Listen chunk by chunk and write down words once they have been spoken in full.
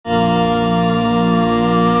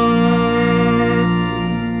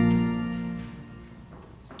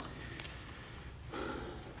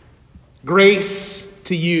Grace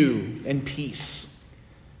to you and peace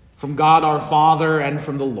from God our Father and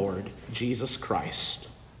from the Lord Jesus Christ.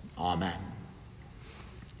 Amen.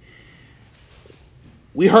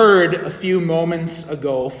 We heard a few moments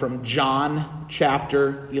ago from John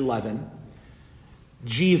chapter 11,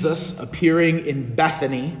 Jesus appearing in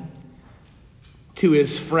Bethany to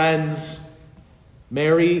his friends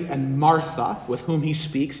Mary and Martha, with whom he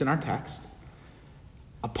speaks in our text,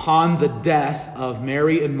 upon the death of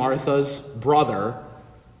Mary and Martha's brother,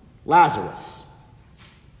 Lazarus.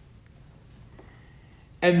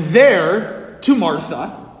 And there, to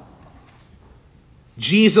Martha,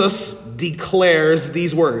 Jesus declares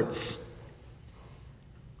these words,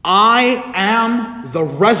 "I am the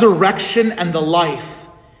resurrection and the life.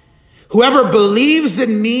 Whoever believes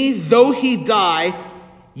in me, though he die,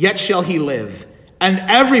 yet shall he live. And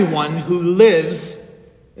everyone who lives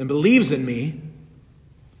and believes in me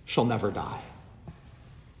shall never die."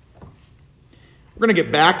 We're going to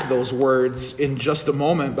get back to those words in just a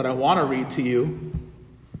moment, but I want to read to you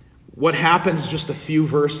what happens just a few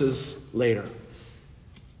verses later.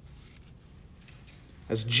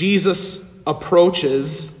 As Jesus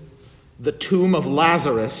approaches the tomb of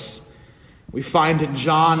Lazarus, we find in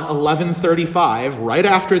John 11:35, right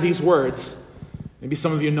after these words, maybe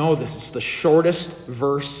some of you know this, it's the shortest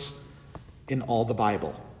verse in all the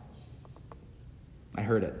Bible. I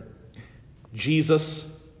heard it.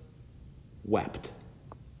 Jesus wept.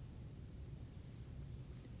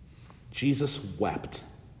 Jesus wept.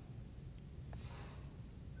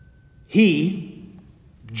 He,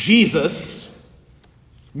 Jesus,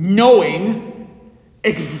 knowing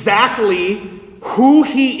exactly who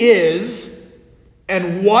he is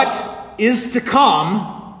and what is to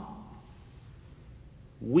come,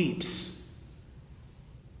 weeps.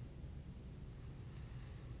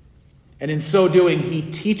 And in so doing, he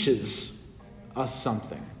teaches us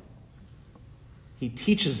something. He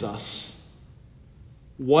teaches us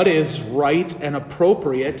what is right and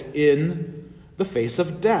appropriate in the face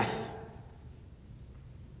of death.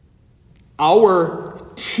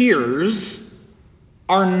 Our tears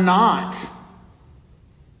are not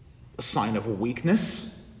a sign of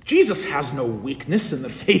weakness. Jesus has no weakness in the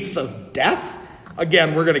face of death.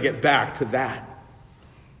 Again, we're going to get back to that.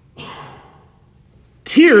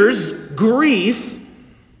 Tears, grief,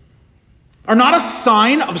 are not a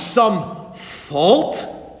sign of some fault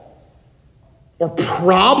or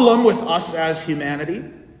problem with us as humanity.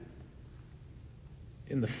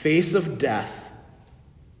 In the face of death,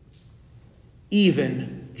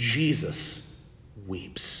 even Jesus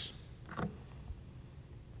weeps.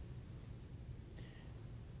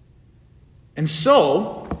 And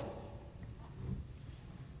so,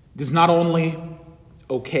 it is not only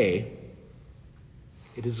okay,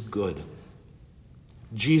 it is good.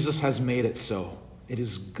 Jesus has made it so. It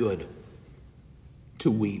is good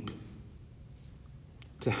to weep,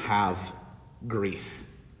 to have grief.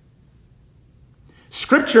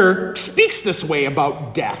 Scripture speaks this way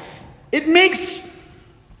about death. It makes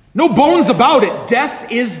no bones about it.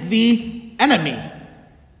 Death is the enemy.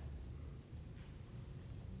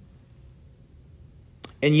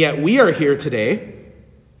 And yet we are here today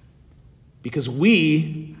because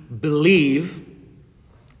we believe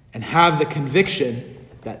and have the conviction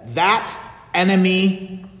that that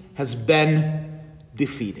enemy has been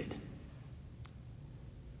defeated.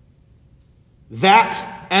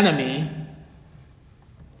 That enemy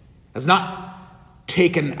has not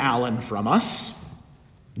taken Alan from us.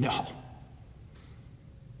 No.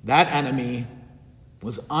 That enemy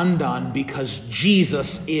was undone because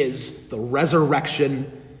Jesus is the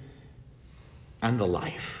resurrection and the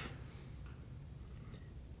life.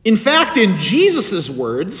 In fact, in Jesus'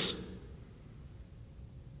 words,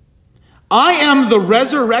 "I am the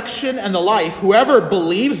resurrection and the life. Whoever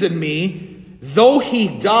believes in me, though he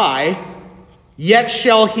die, yet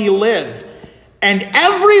shall he live. And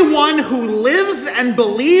everyone who lives and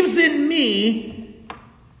believes in me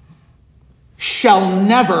shall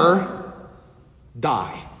never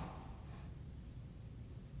die."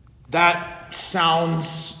 That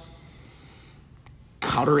sounds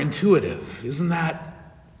counterintuitive. Isn't that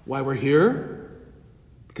why we're here?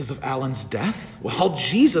 Because of Alan's death? Well,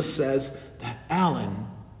 Jesus says that Alan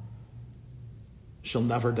shall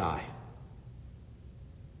never die.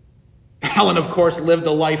 Alan, of course, lived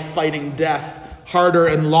a life fighting death harder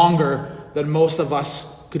and longer than most of us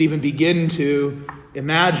could even begin to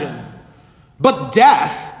imagine. But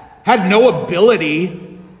death had no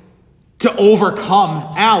ability to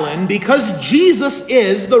overcome Alan because Jesus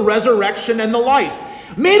is the resurrection and the life.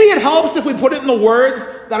 Maybe it helps if we put it in the words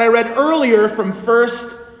that I read earlier from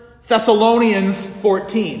 1 Thessalonians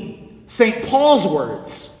 14, St. Paul's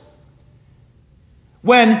words.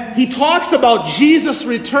 when he talks about Jesus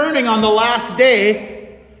returning on the last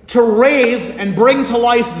day to raise and bring to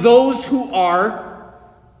life those who are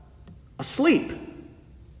asleep.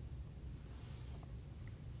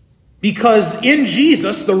 Because in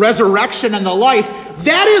Jesus, the resurrection and the life,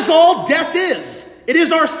 that is all death is. It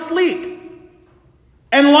is our sleep.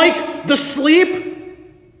 And like the sleep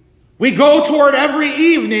we go toward every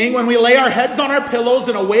evening when we lay our heads on our pillows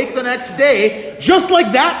and awake the next day, just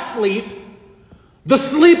like that sleep, the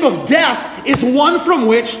sleep of death is one from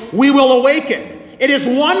which we will awaken. It is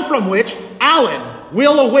one from which Alan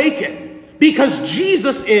will awaken. Because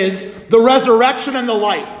Jesus is the resurrection and the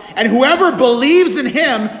life. And whoever believes in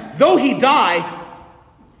him, though he die,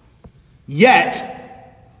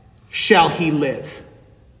 yet shall he live.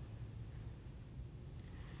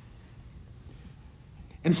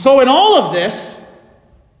 And so in all of this,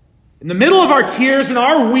 in the middle of our tears and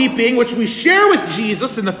our weeping, which we share with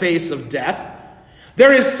Jesus in the face of death,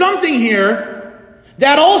 there is something here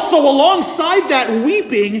that also alongside that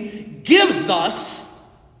weeping gives us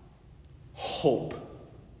hope,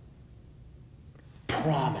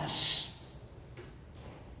 promise,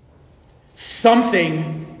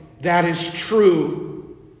 something that is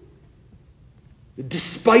true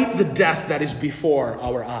despite the death that is before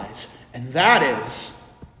our eyes. And that is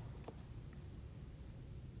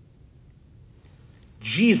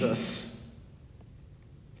Jesus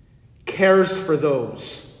cares for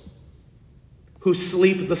those who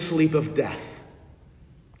sleep the sleep of death.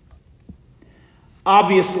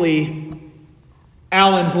 Obviously,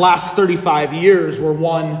 Alan's last 35 years were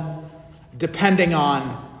one depending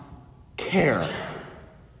on care.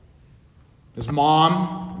 His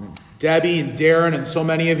mom, Debbie and Darren, and so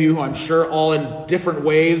many of you who I'm sure all in different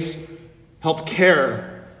ways helped care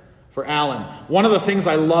for Alan. One of the things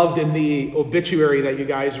I loved in the obituary that you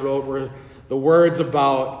guys wrote were the words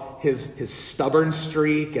about his stubborn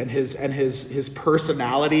streak and his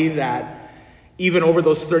personality that even over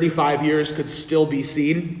those 35 years could still be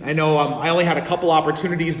seen. I know I only had a couple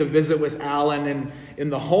opportunities to visit with Alan in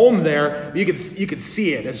the home there. You could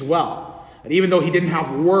see it as well. And even though he didn't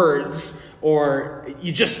have words, or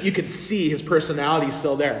you could see his personality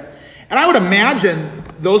still there. And I would imagine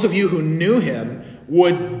those of you who knew him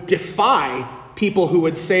would defy people who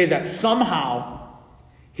would say that somehow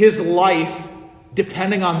his life,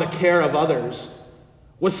 depending on the care of others,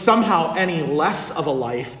 was somehow any less of a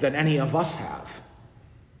life than any of us have.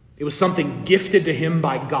 It was something gifted to him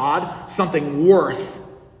by God, something worth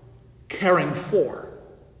caring for.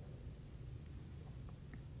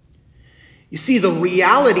 You see, the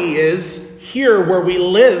reality is, here where we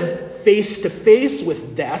live face to face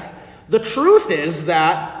with death, the truth is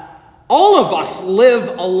that all of us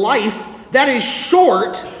live a life that is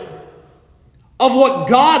short of what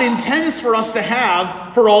God intends for us to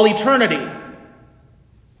have for all eternity.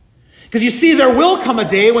 Because you see, there will come a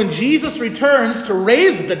day when Jesus returns to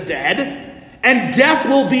raise the dead, and death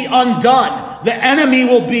will be undone. The enemy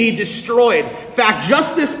will be destroyed. In fact,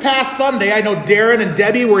 just this past Sunday, I know Darren and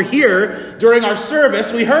Debbie were here during our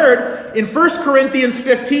service. We heard in 1 Corinthians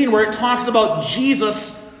 15 where it talks about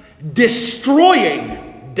Jesus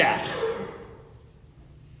destroying death.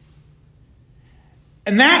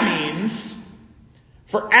 And that means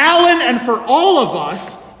for Alan and for all of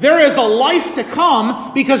us, there is a life to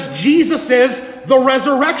come because Jesus is the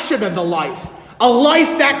resurrection and the life. A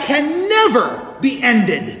life that can never be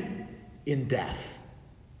ended in death.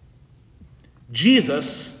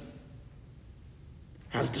 Jesus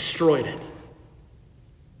has destroyed it.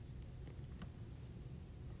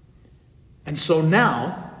 And so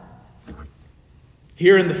now,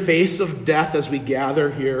 here in the face of death as we gather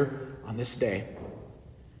here on this day,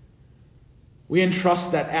 we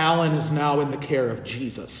entrust that Alan is now in the care of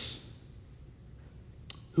Jesus,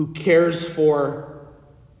 who cares for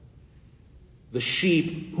the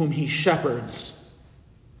sheep whom he shepherds,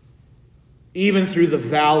 even through the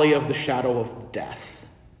valley of the shadow of death.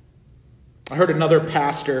 I heard another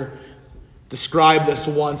pastor describe this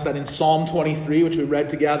once, that in Psalm 23, which we read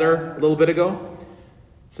together a little bit ago,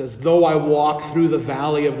 it says, "Though I walk through the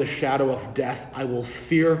valley of the shadow of death, I will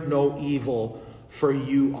fear no evil, for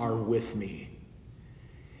you are with me."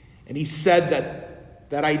 And he said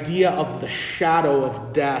that idea of the shadow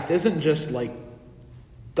of death isn't just like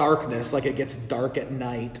darkness, like it gets dark at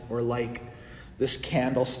night, or like this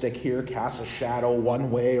candlestick here casts a shadow one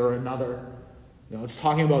way or another. You know, it's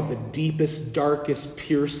talking about the deepest, darkest,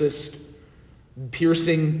 piercing,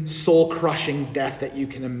 soul-crushing death that you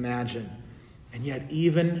can imagine. And yet,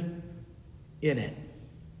 even in it,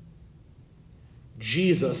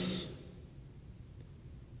 Jesus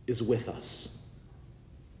is with us.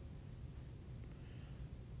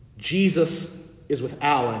 Jesus is with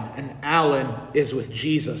Alan, and Alan is with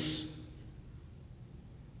Jesus.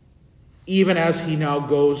 Even as he now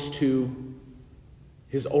goes to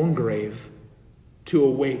his own grave to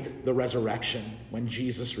await the resurrection when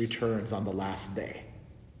Jesus returns on the last day.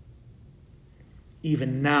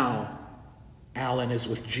 Even now, Alan is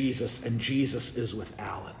with Jesus, and Jesus is with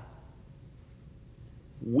Alan.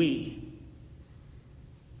 We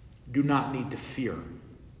do not need to fear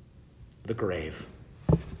the grave.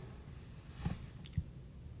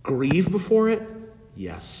 Grieve before it?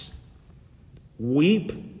 Yes.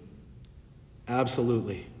 Weep?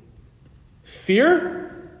 Absolutely.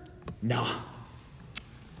 Fear? No.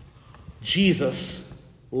 Jesus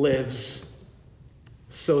lives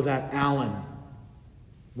so that Alan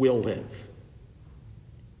will live.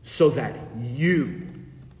 So that you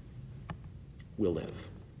will live.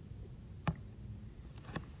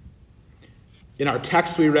 In our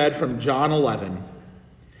text we read from John 11,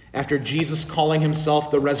 after Jesus calling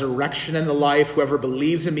himself the resurrection and the life, whoever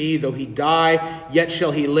believes in me, though he die, yet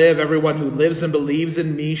shall he live. Everyone who lives and believes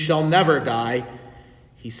in me shall never die.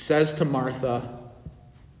 He says to Martha,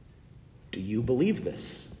 do you believe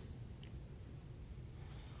this?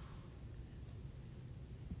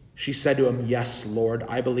 She said to him, yes, Lord,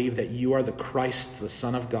 I believe that you are the Christ, the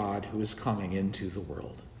Son of God, who is coming into the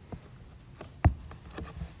world.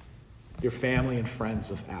 Dear family and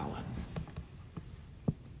friends of Alan,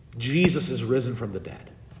 Jesus is risen from the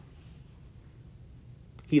dead.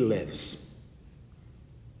 He lives.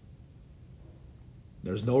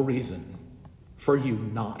 There's no reason for you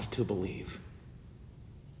not to believe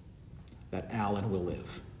that Alan will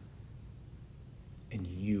live and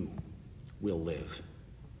you will live.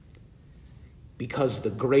 Because the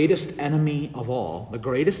greatest enemy of all, the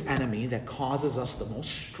greatest enemy that causes us the most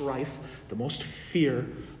strife, the most fear,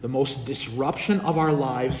 the most disruption of our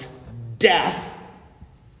lives, death,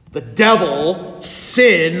 the devil,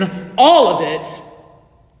 sin, all of it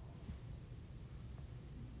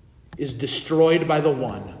is destroyed by the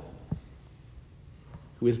one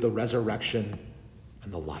who is the resurrection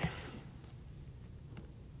and the life.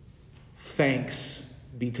 Thanks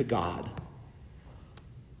be to God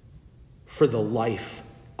for the life,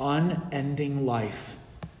 unending life,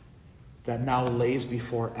 that now lays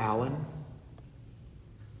before Alan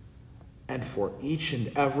and for each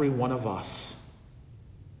and every one of us,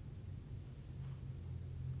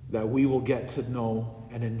 that we will get to know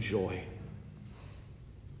and enjoy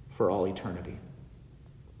for all eternity.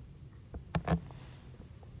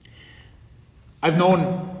 I've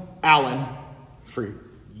known Alan for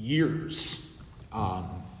years. I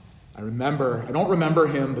don't remember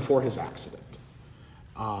him before his accident.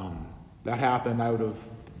 That happened, I would have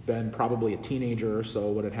been probably a teenager or so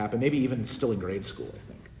when it happened, maybe even still in grade school, I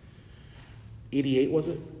think. 88, was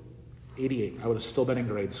it? 88. I would have still been in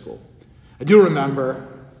grade school. I do remember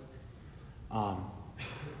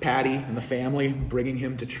Patty and the family bringing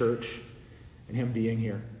him to church and him being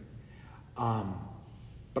here.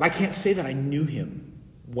 But I can't say that I knew him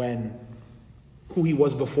who he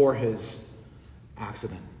was before his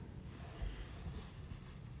accident.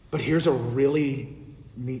 But here's a really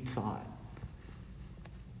neat thought.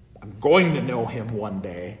 I'm going to know him one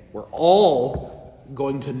day. We're all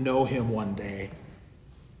going to know him one day.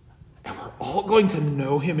 And we're all going to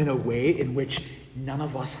know him in a way in which none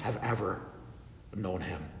of us have ever known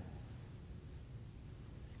him.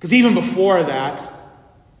 Because even before that,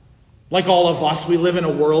 like all of us, we live in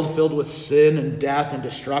a world filled with sin and death and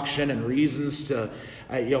destruction and reasons to,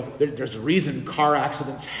 there's a reason car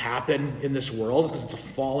accidents happen in this world, because it's a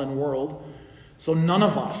fallen world. So none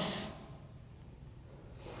of us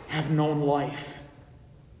have known life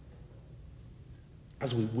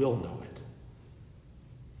as we will know it.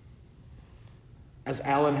 As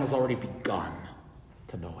Alan has already begun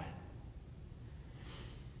to know it.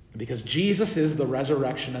 And because Jesus is the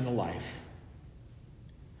resurrection and the life,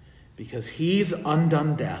 because he's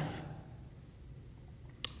undone death,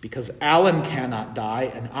 because Alan cannot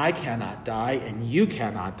die, and I cannot die, and you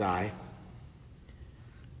cannot die,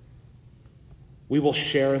 we will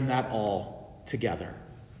share in that all together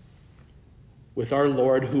with our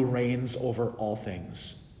Lord who reigns over all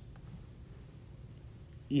things,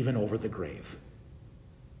 even over the grave.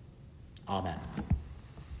 Amen.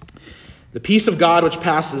 The peace of God, which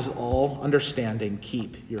passes all understanding,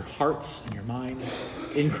 keep your hearts and your minds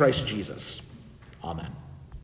in Christ Jesus. Amen.